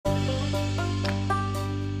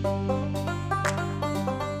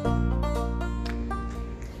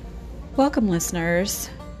Welcome,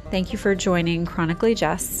 listeners. Thank you for joining Chronically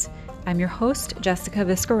Jess. I'm your host, Jessica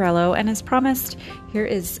Viscarello, and as promised, here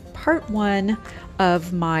is part one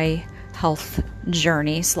of my health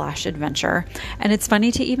journey / adventure. And it's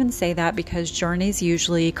funny to even say that because journeys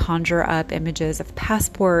usually conjure up images of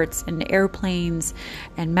passports and airplanes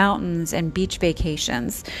and mountains and beach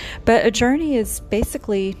vacations. But a journey is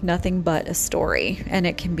basically nothing but a story, and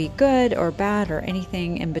it can be good or bad or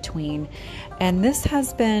anything in between. And this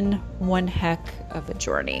has been one heck of a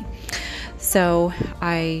journey. So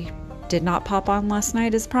I did not pop on last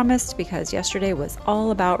night as promised because yesterday was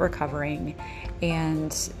all about recovering,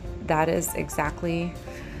 and that is exactly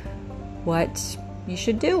what you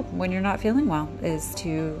should do when you're not feeling well, is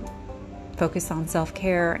to focus on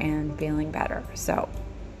self-care and feeling better. So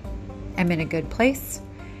I'm in a good place,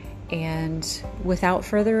 and without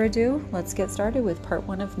further ado, let's get started with part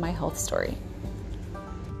one of my health story.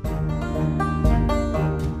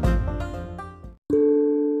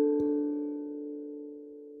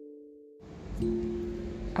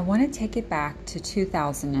 I want to take it back to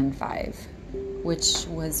 2005. Which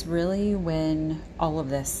was really when all of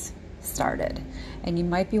this started. And you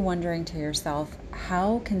might be wondering to yourself,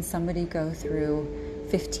 how can somebody go through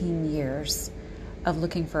 15 years of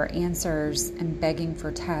looking for answers and begging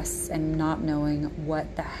for tests and not knowing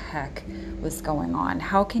what the heck was going on?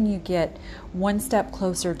 How can you get one step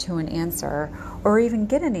closer to an answer, or even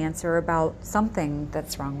get an answer about something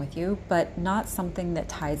that's wrong with you, but not something that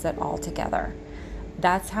ties it all together?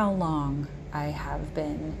 That's how long I have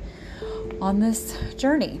been on this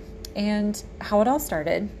journey. And how it all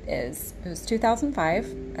started is, it was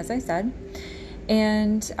 2005, as I said,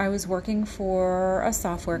 and I was working for a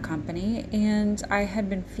software company, and I had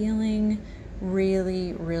been feeling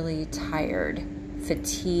really, really tired,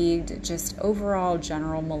 fatigued, just overall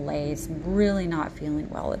general malaise, really not feeling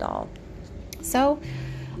well at all. So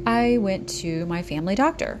I went to my family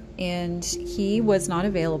doctor, and he was not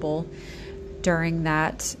available during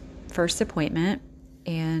that first appointment.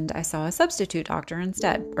 And I saw a substitute doctor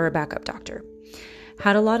instead, or a backup doctor.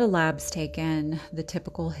 Had a lot of labs taken, the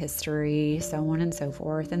typical history, so on and so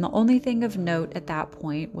forth. And the only thing of note at that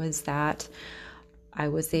point was that I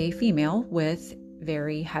was a female with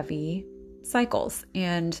very heavy cycles.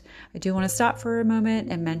 And I do want to stop for a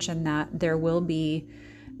moment and mention that there will be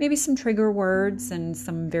maybe some trigger words and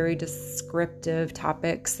some very descriptive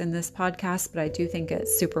topics in this podcast, but I do think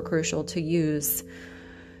it's super crucial to use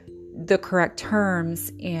the correct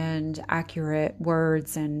terms and accurate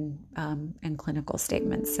words and clinical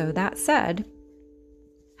statements. So that said,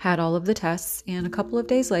 had all of the tests, and a couple of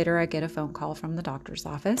days later, I get a phone call from the doctor's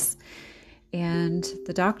office, and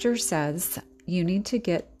the doctor says, you need to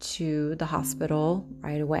get to the hospital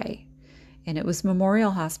right away. And it was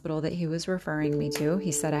Memorial Hospital that he was referring me to.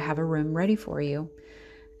 He said, I have a room ready for you.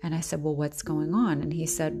 And I said, well, what's going on? And he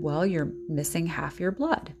said, well, you're missing half your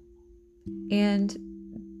blood. And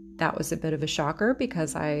that was a bit of a shocker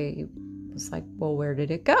because I was like, well, where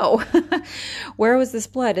did it go? Where was this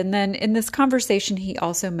blood? And then in this conversation, he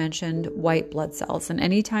also mentioned white blood cells. And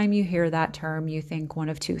anytime you hear that term, you think one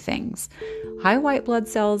of two things. High white blood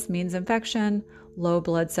cells means infection. Low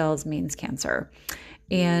blood cells means cancer.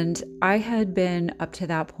 And I had been up to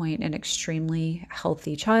that point an extremely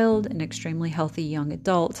healthy child, an extremely healthy young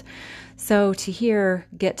adult. So to hear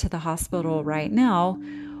get to the hospital right now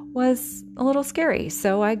was a little scary.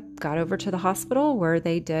 So I got over to the hospital where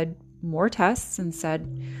they did more tests and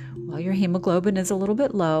said, well, your hemoglobin is a little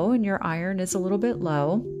bit low and your iron is a little bit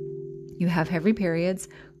low. You have heavy periods.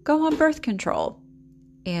 Go on birth control.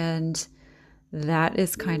 And that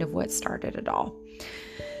is kind of what started it all.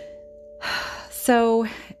 So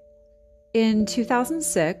in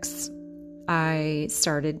 2006, I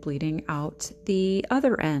started bleeding out the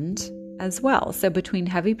other end as well. So between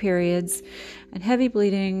heavy periods and heavy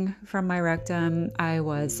bleeding from my rectum, I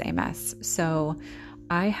was a mess. So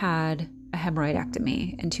I had a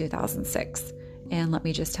hemorrhoidectomy in 2006. And let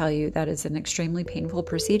me just tell you, that is an extremely painful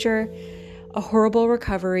procedure, a horrible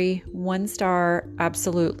recovery, 1 star,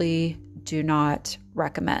 absolutely do not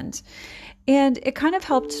recommend. And it kind of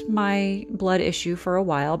helped my blood issue for a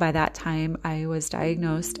while. By that time, I was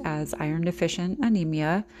diagnosed as iron deficient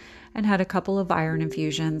anemia and had a couple of iron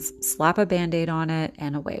infusions, slap a Band-Aid on it,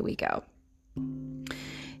 and away we go.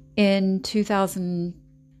 In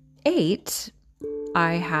 2008,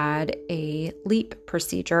 I had a LEAP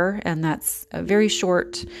procedure, and that's a very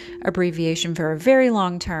short abbreviation for a very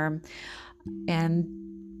long term. And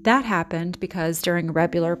that happened because during a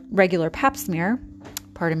regular pap smear,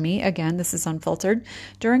 pardon me, again, this is unfiltered,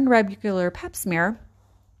 during regular pap smear,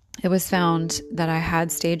 it was found that I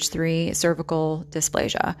had stage 3 cervical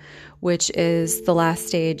dysplasia, which is the last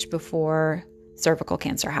stage before cervical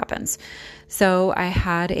cancer happens. So I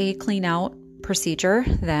had a clean out procedure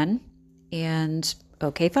then, and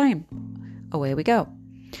okay, fine. Away we go.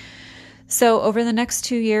 So over the next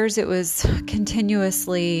 2 years, it was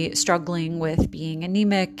continuously struggling with being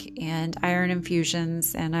anemic and iron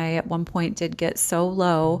infusions. And I at one point did get so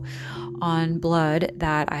low on blood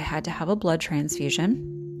that I had to have a blood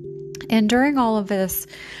transfusion. And during all of this,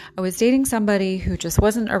 I was dating somebody who just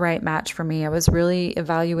wasn't a right match for me. I was really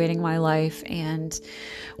evaluating my life and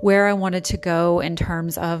where I wanted to go in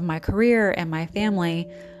terms of my career and my family.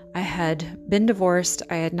 I had been divorced.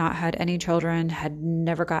 I had not had any children, had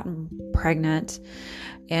never gotten pregnant.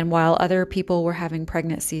 And while other people were having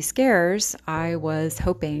pregnancy scares, I was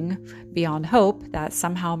hoping beyond hope that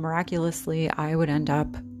somehow miraculously I would end up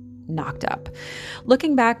knocked up.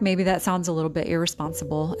 Looking back, maybe that sounds a little bit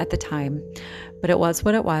irresponsible at the time, but it was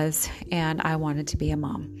what it was, and I wanted to be a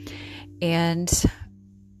mom. And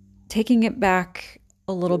taking it back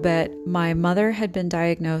a little bit, my mother had been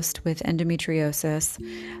diagnosed with endometriosis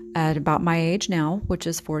at about my age now, which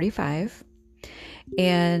is 45.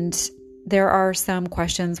 And there are some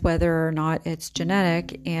questions whether or not it's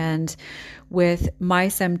genetic. And with my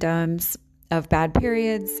symptoms of bad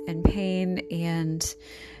periods and pain and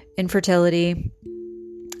infertility,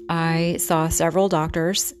 I saw several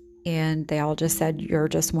doctors and they all just said, "You're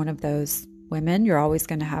just one of those women. You're always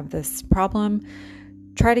going to have this problem.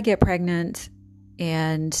 Try to get pregnant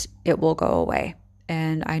and it will go away."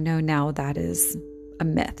 And I know now that is a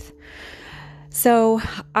myth. So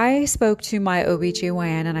I spoke to my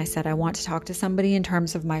OBGYN and I said, "I want to talk to somebody in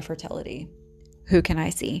terms of my fertility. Who can I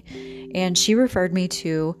see?" And she referred me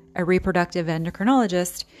to a reproductive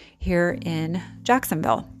endocrinologist here in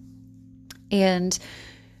Jacksonville. And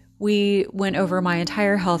we went over my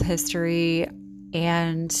entire health history,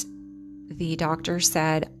 and the doctor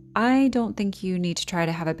said, "I don't think you need to try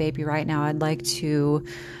to have a baby right now. I'd like to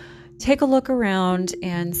take a look around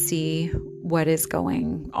and see what is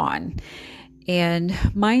going on." And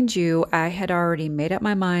mind you, I had already made up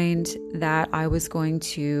my mind that I was going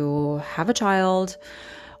to have a child,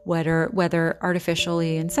 whether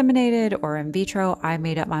artificially inseminated or in vitro. I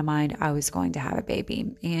made up my mind I was going to have a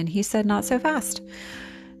baby. And he said, "Not so fast."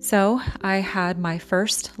 So I had my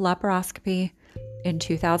first laparoscopy in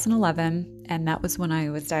 2011, and that was when I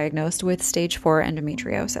was diagnosed with stage 4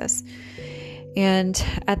 endometriosis. And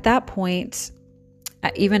at that point,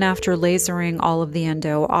 even after lasering all of the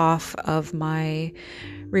endo off of my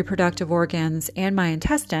reproductive organs and my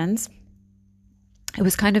intestines, it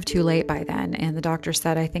was kind of too late by then. And the doctor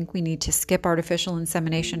said, "I think we need to skip artificial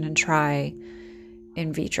insemination and try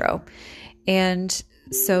in vitro." And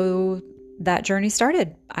so that journey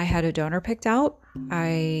started. I had a donor picked out.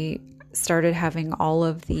 I started having all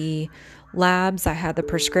of the labs. I had the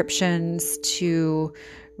prescriptions to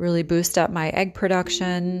really boost up my egg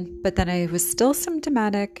production, but then I was still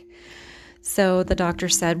symptomatic. So the doctor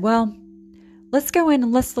said, "Well, let's go in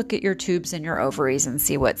and let's look at your tubes and your ovaries and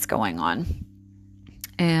see what's going on."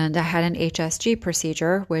 And I had an HSG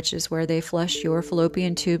procedure, which is where they flush your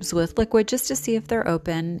fallopian tubes with liquid just to see if they're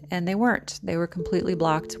open, and they weren't. They were completely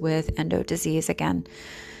blocked with endo disease again.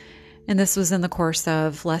 And this was in the course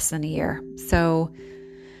of less than a year. So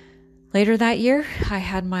later that year, I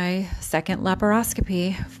had my second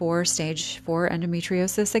laparoscopy for stage 4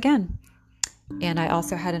 endometriosis again. And I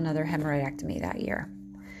also had another hemorrhoidectomy that year.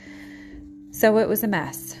 So it was a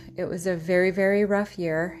mess. It was a very, very rough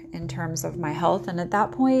year in terms of my health. And at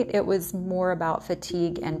that point, it was more about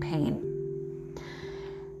fatigue and pain.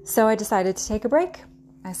 So I decided to take a break.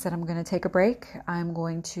 I said, I'm going to take a break. I'm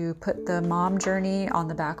going to put the mom journey on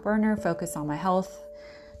the back burner, focus on my health,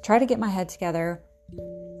 try to get my head together.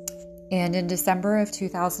 And in December of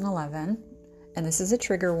 2011, and this is a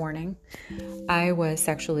trigger warning, I was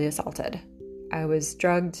sexually assaulted. I was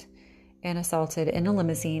drugged and assaulted in a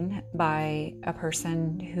limousine by a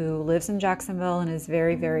person who lives in Jacksonville and is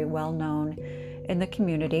very, very well known in the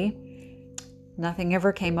community. Nothing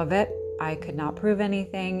ever came of it. I could not prove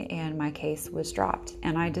anything, and my case was dropped.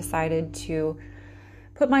 And I decided to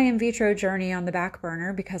put my in vitro journey on the back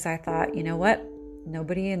burner because I thought, you know what?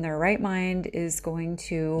 Nobody in their right mind is going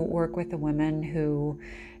to work with a woman who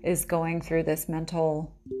is going through this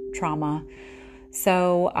mental trauma.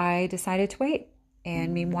 So I decided to wait.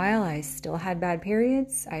 And meanwhile, I still had bad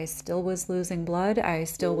periods. I still was losing blood. I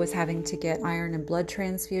still was having to get iron and blood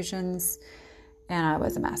transfusions, and I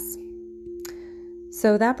was a mess.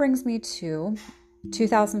 So that brings me to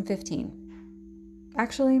 2015.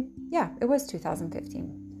 Actually, yeah, it was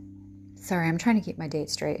 2015. Sorry, I'm trying to keep my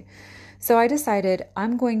date straight. So I decided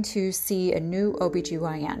I'm going to see a new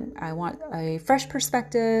OBGYN. I want a fresh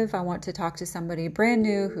perspective. I want to talk to somebody brand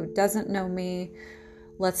new who doesn't know me.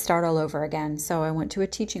 Let's start all over again. So I went to a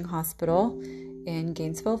teaching hospital in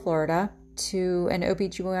Gainesville, Florida, to an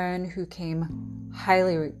OBGYN who came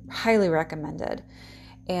highly recommended.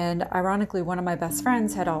 And ironically, one of my best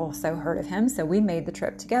friends had also heard of him, so we made the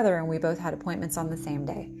trip together and we both had appointments on the same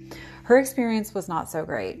day. Her experience was not so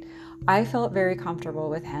great. I felt very comfortable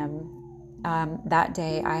with him. That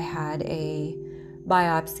day I had a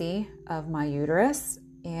biopsy of my uterus,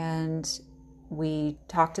 and we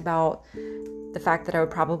talked about the fact that I would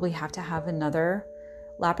probably have to have another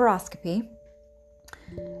laparoscopy.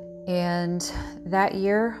 And that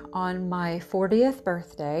year, on my 40th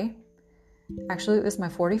birthday, actually it was my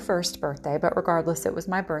 41st birthday, but regardless, it was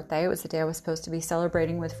my birthday. It was the day I was supposed to be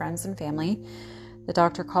celebrating with friends and family. The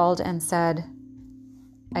doctor called and said,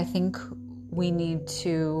 I think we need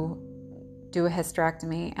to do a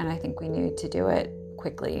hysterectomy, and I think we need to do it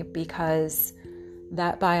quickly because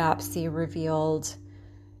that biopsy revealed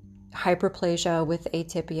hyperplasia with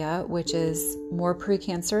atypia, which is more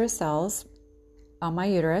precancerous cells on my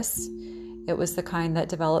uterus. It was the kind that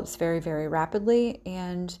develops very, very rapidly,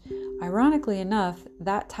 and ironically enough,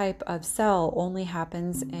 that type of cell only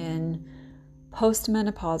happens in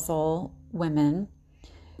postmenopausal women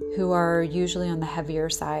who are usually on the heavier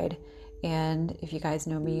side. And if you guys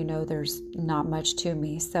know me, you know there's not much to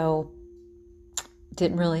me, so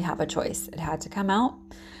didn't really have a choice. It had to come out.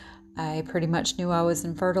 I pretty much knew I was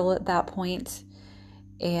infertile at that point,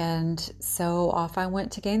 and so off I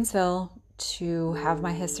went to Gainesville to have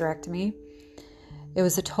my hysterectomy. It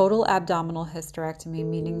was a total abdominal hysterectomy,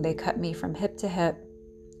 meaning they cut me from hip to hip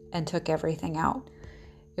and took everything out.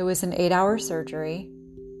 It was an 8-hour surgery.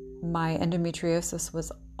 My endometriosis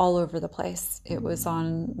was all over the place. It was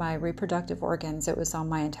on my reproductive organs. It was on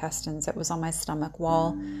my intestines. It was on my stomach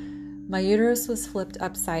wall. My uterus was flipped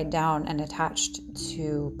upside down and attached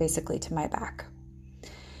to my back.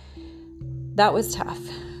 That was tough.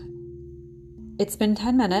 It's been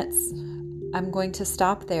 10 minutes. I'm going to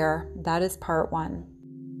stop there. That is part 1.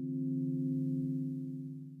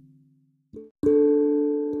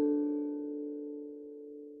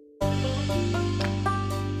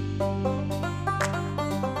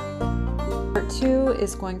 Part 2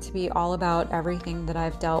 is going to be all about everything that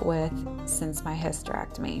I've dealt with since my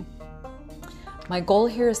hysterectomy. My goal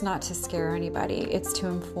here is not to scare anybody. It's to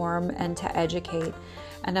inform and to educate.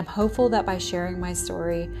 And I'm hopeful that by sharing my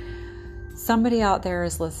story, somebody out there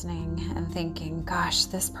is listening and thinking, gosh,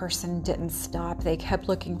 this person didn't stop. They kept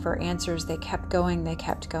looking for answers. They kept going.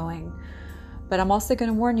 But I'm also going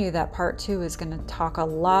to warn you that part 2 is going to talk a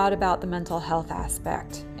lot about the mental health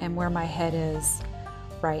aspect and where my head is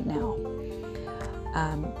right now.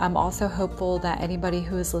 I'm also hopeful that anybody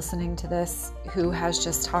who is listening to this, who has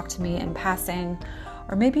just talked to me in passing,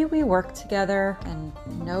 or maybe we work together, and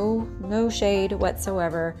no shade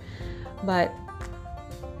whatsoever, but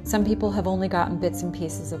some people have only gotten bits and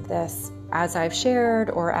pieces of this as I've shared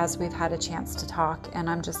or as we've had a chance to talk, and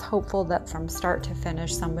I'm just hopeful that from start to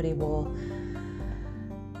finish somebody will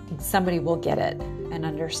get it and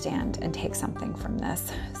understand and take something from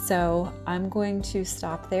this. So I'm going to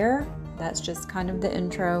stop there. That's just kind of the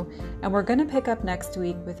intro, and we're going to pick up next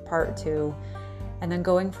week with part 2. And then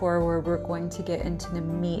going forward, we're going to get into the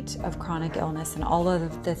meat of chronic illness and all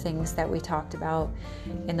of the things that we talked about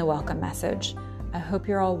in the welcome message. I hope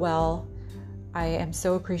you're all well. I am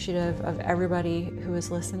so appreciative of everybody who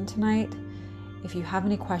has listened tonight. If you have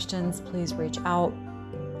any questions, please reach out.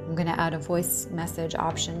 I'm going to add a voice message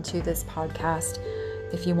option to this podcast.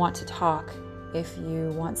 If you want to talk, if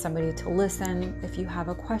you want somebody to listen, if you have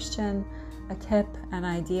a question, a tip, an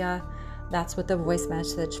idea, that's what the voice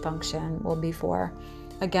message function will be for.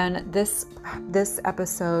 Again, this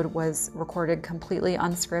episode was recorded completely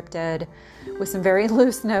unscripted with some very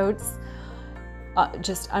loose notes,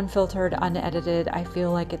 just unfiltered, unedited. I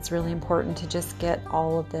feel like it's really important to just get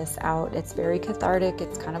all of this out. It's very cathartic.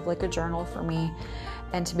 It's kind of like a journal for me.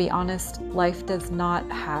 And to be honest, life does not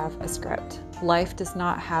have a script. Life does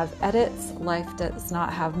not have edits. Life does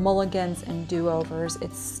not have mulligans and do-overs.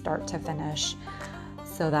 It's start to finish.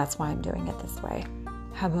 So that's why I'm doing it this way.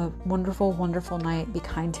 Have a wonderful, wonderful night. Be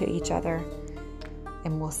kind to each other.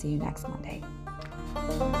 And we'll see you next Monday.